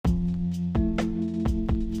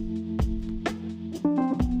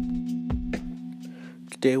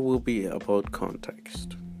today will be about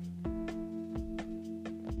context.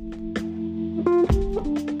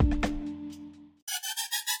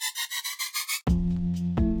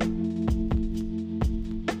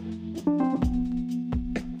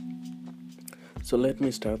 So let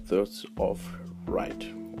me start this off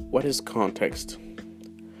right. What is context?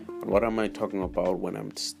 And what am I talking about when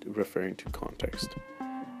I'm referring to context?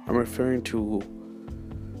 I'm referring to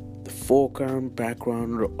the foreground,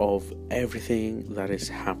 background of everything that is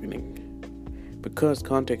happening. Because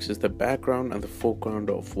context is the background and the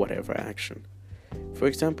foreground of whatever action. For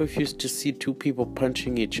example, if you just see two people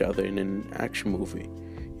punching each other in an action movie,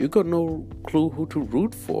 you got no clue who to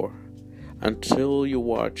root for until you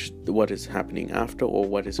watch what is happening after, or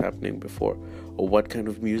what is happening before, or what kind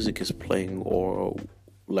of music is playing, or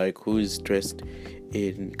like who is dressed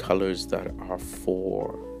in colors that are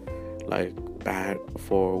for bad,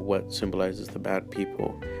 for what symbolizes the bad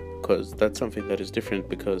people. Because that's something that is different,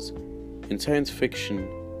 because in science fiction,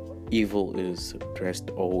 evil is dressed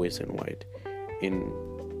always in white. In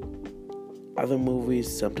other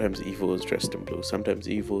movies, sometimes evil is dressed in blue, sometimes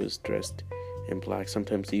evil is dressed in black,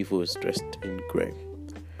 sometimes evil is dressed in gray.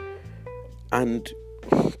 And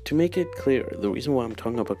to make it clear, the reason why I'm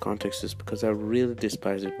talking about context is because I really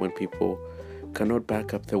despise it when people cannot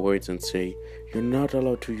back up their words and say, you're not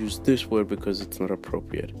allowed to use this word because it's not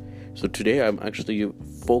appropriate. So today I'm actually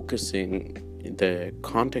focusing the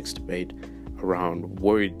context debate around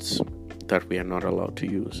words that we are not allowed to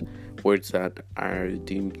use, words that are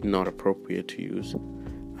deemed not appropriate to use,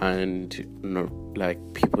 and not, like,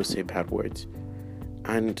 people say bad words.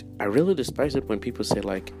 And I really despise it when people say,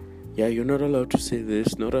 like, yeah, you're not allowed to say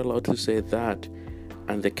this, not allowed to say that,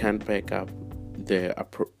 and they can't back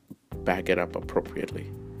it up appropriately.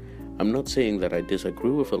 I'm not saying that I disagree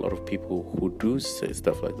with a lot of people who do say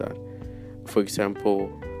stuff like that. For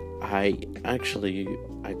example, I actually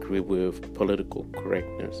agree with political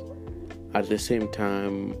correctness. At the same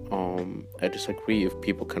time, I disagree if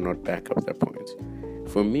people cannot back up their points.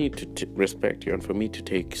 For me to respect you and for me to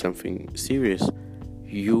take something serious,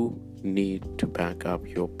 you need to back up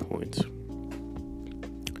your points.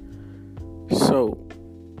 So,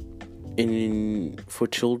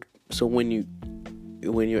 when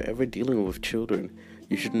you're ever dealing with children,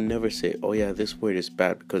 you should never say, "Oh yeah, this word is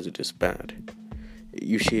bad because it is bad."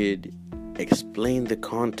 You should explain the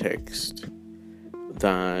context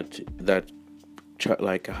that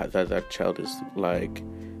child is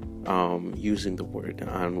using the word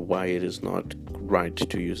and why it is not right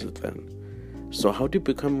to use it then. So how do you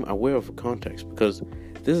become aware of context? Because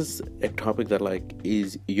this is a topic that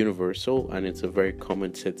is universal and it's a very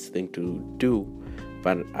common sense thing to do,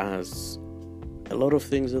 but as a lot of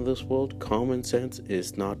things in this world, common sense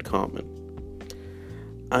is not common.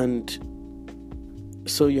 And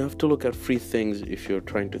so you have to look at three things if you're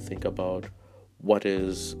trying to think about what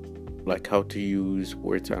is how to use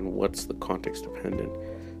words and what's the context dependent.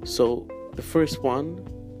 So the first one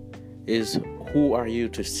is, who are you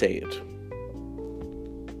to say it?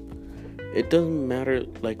 It doesn't matter,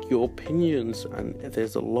 your opinions, and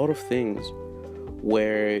there's a lot of things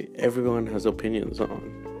where everyone has opinions on,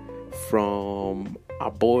 from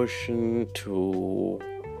abortion to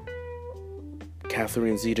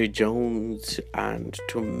Catherine Zeta-Jones and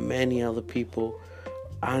to many other people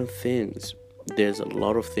and things. There's a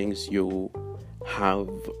lot of things you have,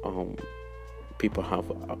 people have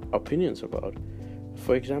opinions about.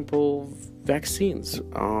 For example, vaccines,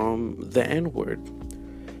 the N-word.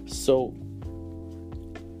 So,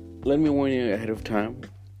 let me warn you ahead of time,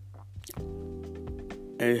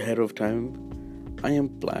 I am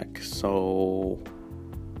black, so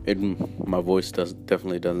my voice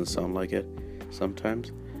definitely doesn't sound like it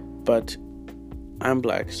sometimes, but I'm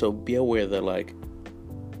black, so be aware that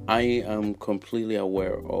I am completely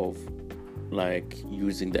aware of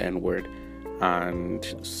using the N-word and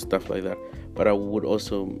stuff like that. But I would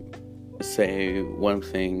also say one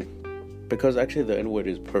thing, because actually the N-word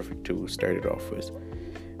is perfect to start it off with.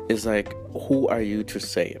 It's who are you to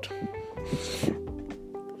say it?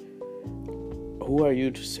 Who are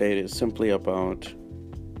you to say it is simply about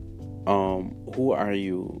who are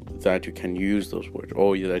you that you can use those words,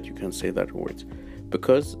 or that you can say that words.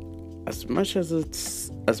 Because as much as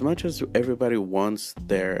everybody wants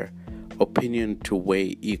their opinion to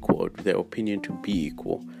weigh equal, their opinion to be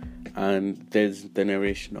equal, and there's the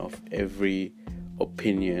narration of every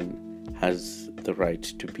opinion has the right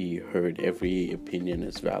to be heard, every opinion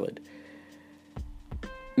is valid.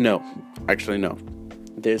 No.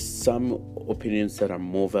 There's some opinions that are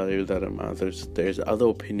more valuable than others. There's other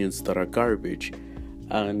opinions that are garbage.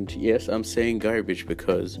 And yes, I'm saying garbage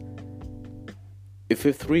because If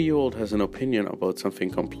a 3-year-old has an opinion about something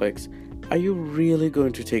complex, are you really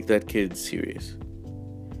going to take that kid serious?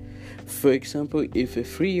 For example, if a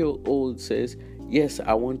 3-year-old says, yes,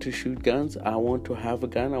 I want to shoot guns, I want to have a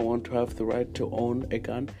gun, I want to have the right to own a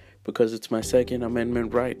gun because it's my Second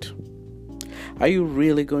Amendment right, are you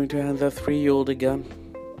really going to hand that 3-year-old a gun?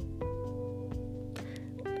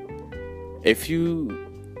 If you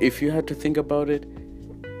had to think about it,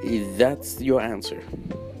 that's your answer.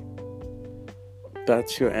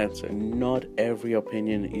 That's your answer. Not every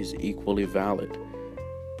opinion is equally valid,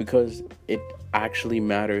 because it actually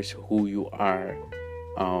matters who you are,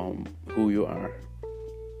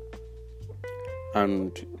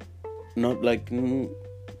 and not like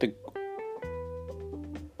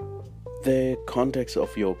the context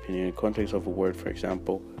of your opinion, context of a word, for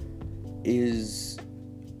example, is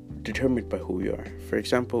determined by who you are. For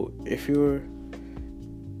example, if you're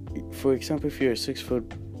a 6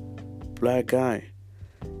 foot black guy,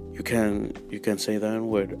 you can say the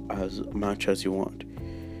N-word as much as you want.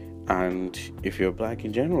 And if you're black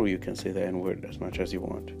in general, you can say the N-word as much as you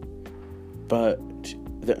want. But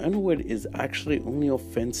the N-word is actually only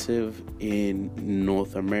offensive in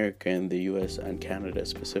North America, in the US and Canada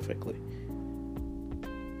specifically,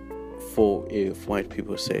 for if white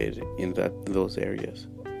people say it in those areas.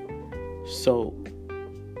 So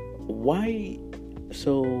why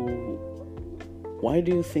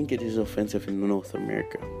do you think it is offensive in North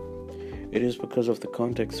America? It is because of the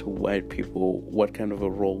context of white people, what kind of a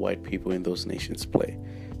role white people in those nations play.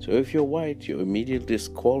 So if you're white, you're immediately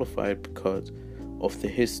disqualified because of the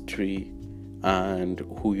history and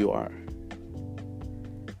who you are.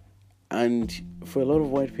 And for a lot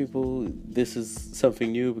of white people, this is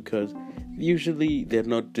something new, because usually they're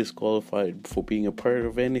not disqualified for being a part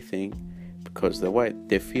of anything because they're white.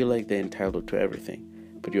 They feel like they're entitled to everything,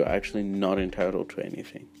 but you're actually not entitled to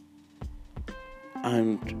anything.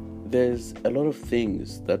 And there's a lot of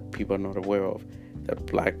things that people are not aware of that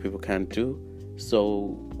black people can't do.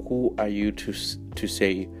 So who are you to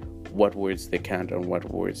say what words they can't and what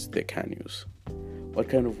words they can use? What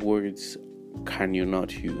kind of words can you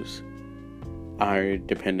not use are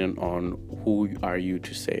dependent on who are you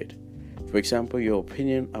to say it. For example, your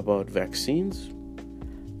opinion about vaccines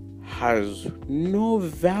has no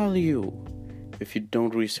value if you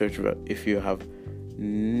don't research, if you have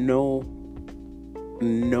no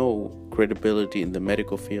credibility in the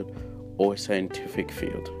medical field or scientific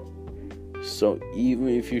field. So even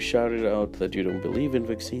if you shout it out that you don't believe in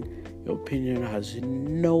vaccine, your opinion has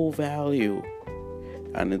no value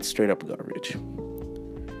and it's straight up garbage.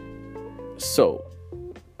 So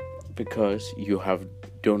because you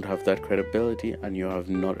don't have that credibility and you have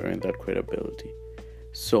not earned that credibility,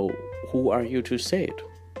 so who are you to say it?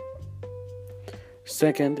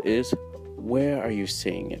 Second is, where are you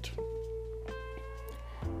saying it?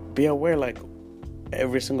 Be aware, like,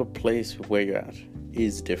 every single place where you're at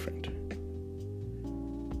is different.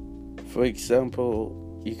 For example,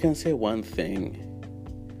 you can say one thing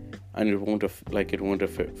and it won't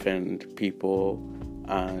offend people,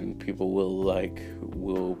 and people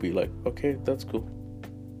will be like, okay, that's cool.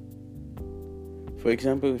 For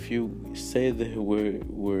example, if you say the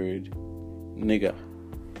word nigga,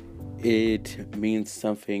 it means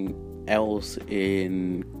something else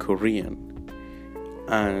in Korean,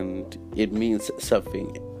 and it means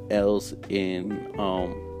something else in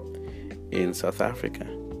South Africa.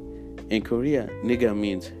 In Korea, nigga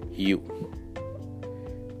means you.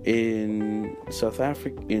 In South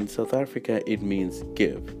Africa, it means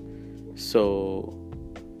give. So,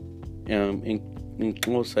 in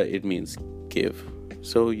Xhosa, it means give.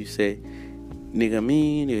 So you say nigga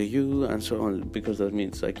me, nigga you, and so on, because that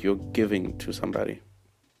means like you're giving to somebody.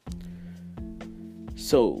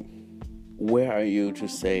 So, where are you to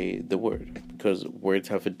say the word? Because words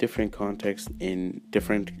have a different context in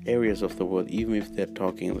different areas of the world, even if they're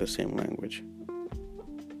talking the same language.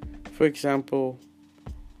 For example,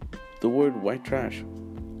 the word white trash.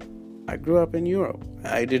 I grew up in Europe.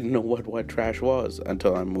 I didn't know what white trash was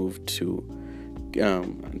until I moved to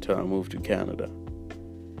Canada.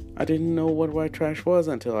 I didn't know what white trash was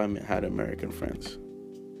until I had American friends.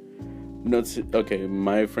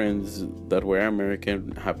 My friends that were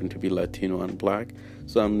American happened to be Latino and black,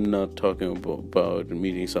 so I'm not talking about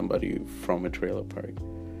meeting somebody from a trailer park.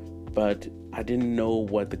 But I didn't know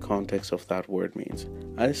what the context of that word means.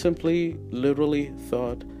 I simply literally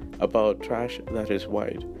thought about trash that is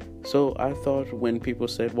white. So I thought when people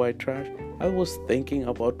said white trash, I was thinking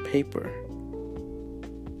about paper.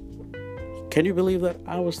 Can you believe that?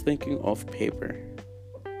 I was thinking of paper.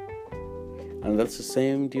 And that's the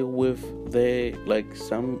same deal with the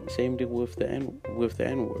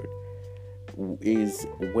N-word. is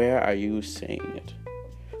where are you saying it.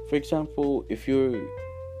 For example, if you're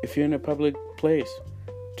in a public place,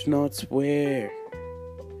 do not swear,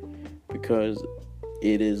 because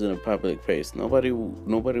it is in a public place. Nobody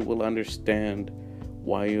will understand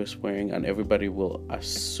why you're swearing, and everybody will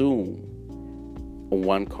assume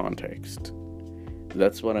one context.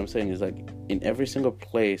 That's what I'm saying, is like in every single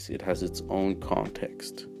place it has its own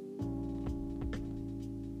context.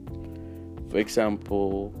 For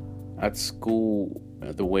example, at school,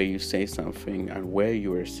 the way you say something and where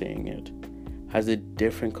you are saying it has a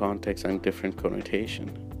different context and different connotation.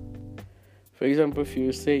 For example, if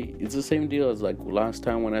you say, it's the same deal as like last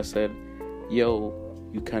time when I said, yo,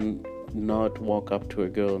 you can not walk up to a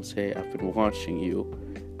girl and say, I've been watching you,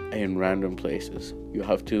 in random places. You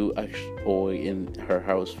have to or in her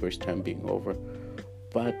house first time being over.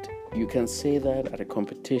 But you can say that at a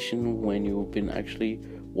competition when you've been actually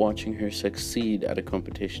watching her succeed at a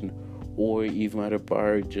competition, or even at a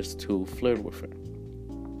bar just to flirt with her.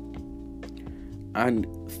 And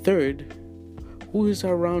third, who is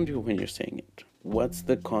around you when you're saying it? What's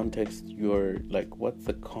the context you're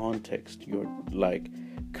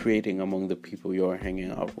creating among the people you're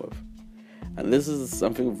hanging out with? And this is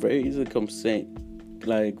something very easy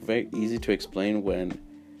very easy to explain when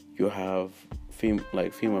you have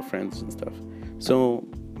female friends and stuff. So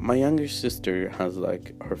my younger sister has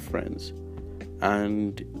like her friends,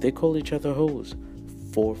 and they call each other hoes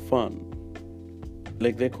for fun.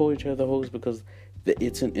 Like, they call each other hoes because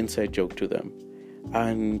it's an inside joke to them.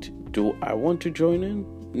 And do I want to join in?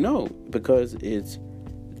 No, because it's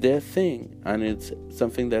their thing, and it's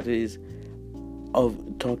something that is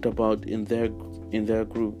talked about in their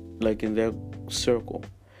group, like in their circle.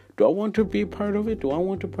 Do I want to be part of it? Do I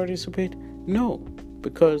want to participate? No,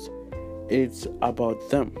 because it's about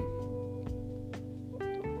them.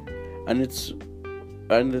 And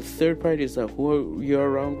the third part is that who you're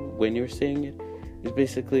around when you're saying it is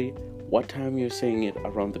basically what time you're saying it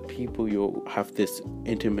around the people you have this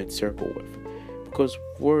intimate circle with. Because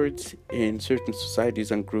words in certain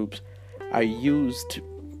societies and groups are used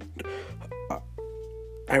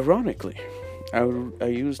ironically. Are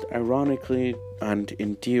used ironically and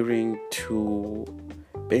endearing to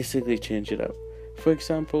basically change it up. For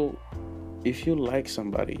example, if you like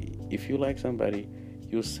somebody, you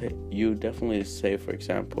definitely say, for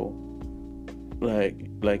example,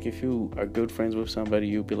 like if you are good friends with somebody,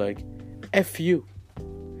 you'll be like, F you.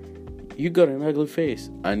 You got an ugly face.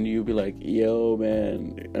 And you'll be like, yo,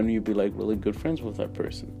 man. And you'll be like really good friends with that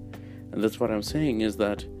person. And that's what I'm saying, is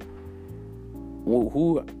that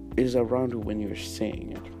who is around you when you're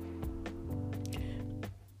saying it.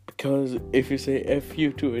 Because if you say F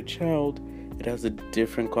you to a child, it has a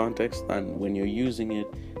different context than when you're using it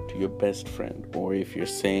to your best friend, or if you're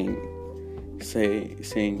saying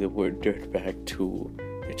the word dirtbag to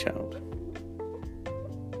a child.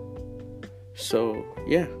 So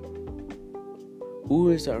yeah, who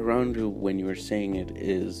is around you when you're saying it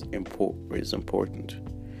is important,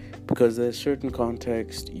 because there's certain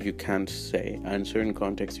context you can't say and certain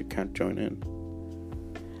context you can't join in.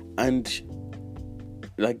 And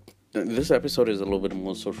like, this episode is a little bit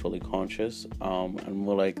more socially conscious and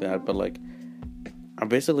more like that, but like, I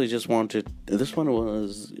basically just wanted, this one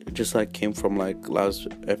was just like came from like last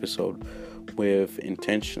episode with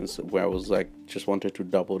intentions, where I was like just wanted to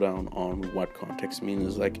double down on what context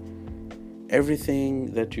means. Like,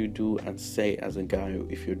 everything that you do and say as a guy,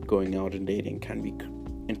 if you're going out and dating, can be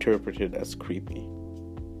interpreted as creepy.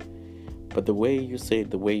 But the way you say it,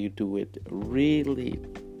 the way you do it, really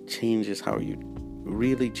changes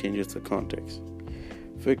the context.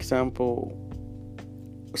 For example,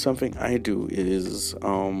 something I do is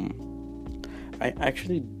I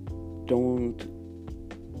actually don't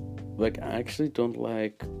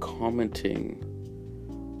like commenting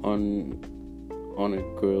on a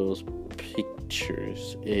girl's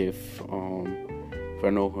pictures if I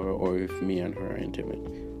know her, or if me and her are intimate,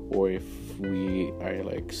 or if we are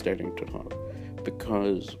like starting to talk,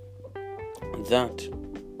 because that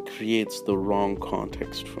creates the wrong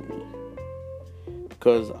context for me.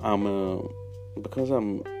 Because I'm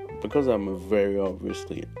very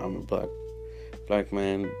obviously I'm a black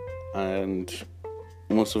man, and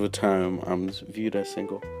most of the time I'm viewed as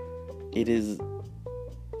single. It is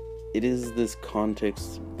this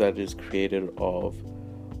context that is created of,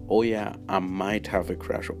 oh yeah, I might have a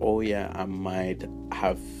crush, oh yeah, I might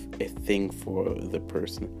have a thing for the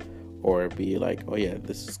person, or be like, oh yeah,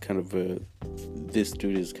 this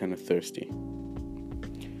dude is kind of thirsty.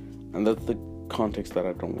 And that's the context that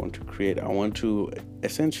I don't want to create. I want to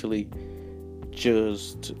essentially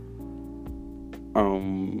just how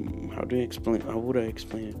would I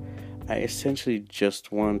explain it? I essentially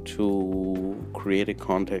just want to create a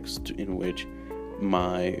context in which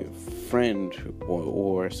my friend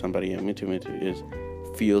or somebody I'm intimate is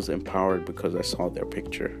feels empowered because I saw their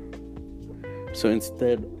picture. So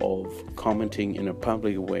instead of commenting in a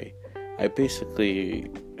public way, I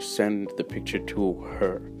basically send the picture to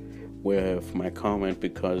her with my comment,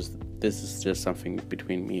 because this is just something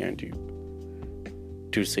between me and you,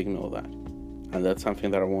 to signal that. And that's something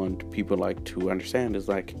that I want people like to understand, is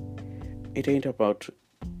like, it ain't about,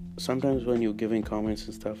 sometimes when you're giving comments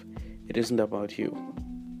and stuff, it isn't about you.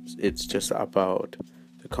 It's just about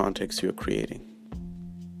the context you're creating.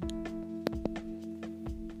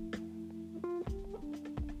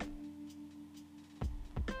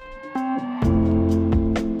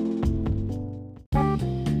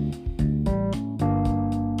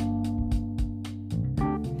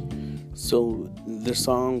 So the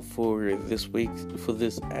song for this week, for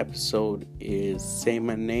this episode, is Say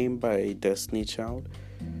My Name by Destiny Child.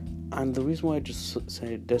 And the reason why I just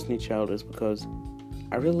say Destiny Child is because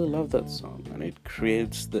I really love that song, and it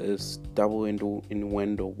creates this double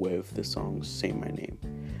innuendo with the song Say My Name.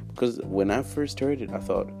 Because when I first heard it, I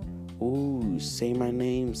thought, ooh, say my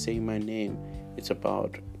name, say my name. It's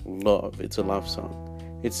about love. It's a love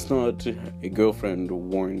song. It's not a girlfriend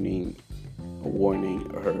warning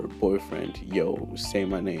her boyfriend, yo, say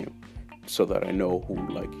my name, so that I know who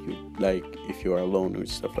like you, like if you're alone or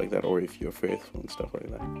stuff like that, or if you're faithful and stuff like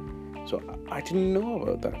that. So I didn't know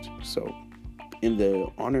about that. So in the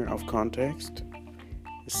honor of context,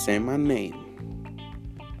 say my name.